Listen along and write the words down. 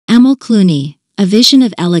Amal Clooney, a vision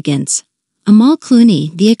of elegance. Amal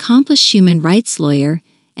Clooney, the accomplished human rights lawyer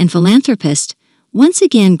and philanthropist, once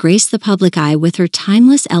again graced the public eye with her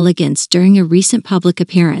timeless elegance during a recent public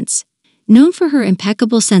appearance. Known for her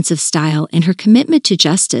impeccable sense of style and her commitment to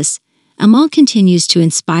justice, Amal continues to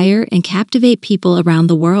inspire and captivate people around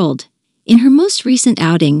the world. In her most recent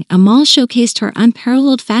outing, Amal showcased her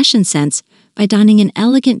unparalleled fashion sense by donning an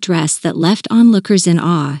elegant dress that left onlookers in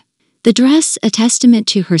awe. The dress, a testament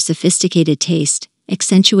to her sophisticated taste,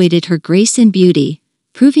 accentuated her grace and beauty,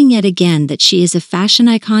 proving yet again that she is a fashion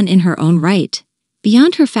icon in her own right.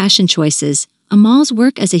 Beyond her fashion choices, Amal's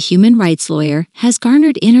work as a human rights lawyer has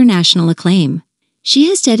garnered international acclaim. She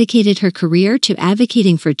has dedicated her career to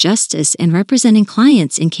advocating for justice and representing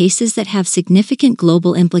clients in cases that have significant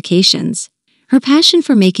global implications. Her passion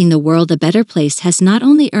for making the world a better place has not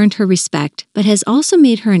only earned her respect but has also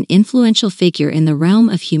made her an influential figure in the realm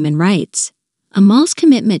of human rights. Amal's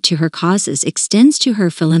commitment to her causes extends to her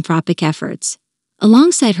philanthropic efforts.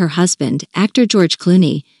 Alongside her husband, actor George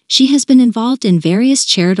Clooney, she has been involved in various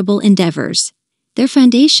charitable endeavors. Their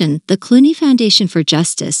foundation, the Clooney Foundation for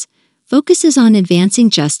Justice, focuses on advancing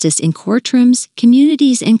justice in courtrooms,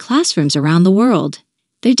 communities, and classrooms around the world.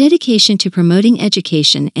 Their dedication to promoting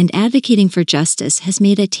education and advocating for justice has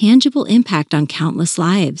made a tangible impact on countless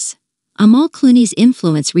lives. Amal Clooney's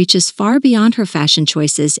influence reaches far beyond her fashion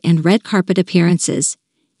choices and red carpet appearances.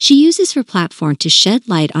 She uses her platform to shed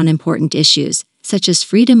light on important issues, such as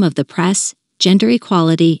freedom of the press, gender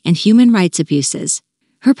equality, and human rights abuses.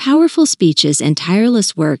 Her powerful speeches and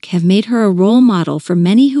tireless work have made her a role model for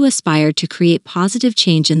many who aspire to create positive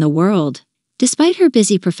change in the world. Despite her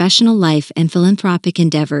busy professional life and philanthropic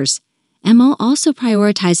endeavors, Amal also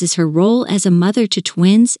prioritizes her role as a mother to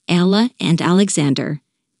twins, Ella and Alexander.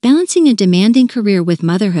 Balancing a demanding career with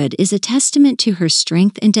motherhood is a testament to her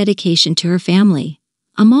strength and dedication to her family.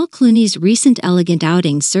 Amal Clooney's recent elegant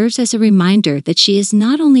outing serves as a reminder that she is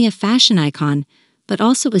not only a fashion icon, but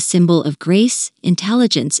also a symbol of grace,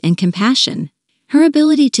 intelligence, and compassion. Her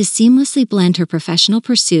ability to seamlessly blend her professional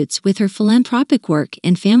pursuits with her philanthropic work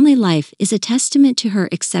and family life is a testament to her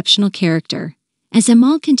exceptional character. As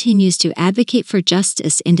Amal continues to advocate for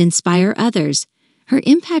justice and inspire others, her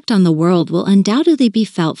impact on the world will undoubtedly be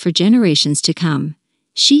felt for generations to come.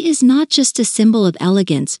 She is not just a symbol of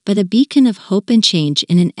elegance but a beacon of hope and change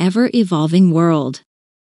in an ever-evolving world.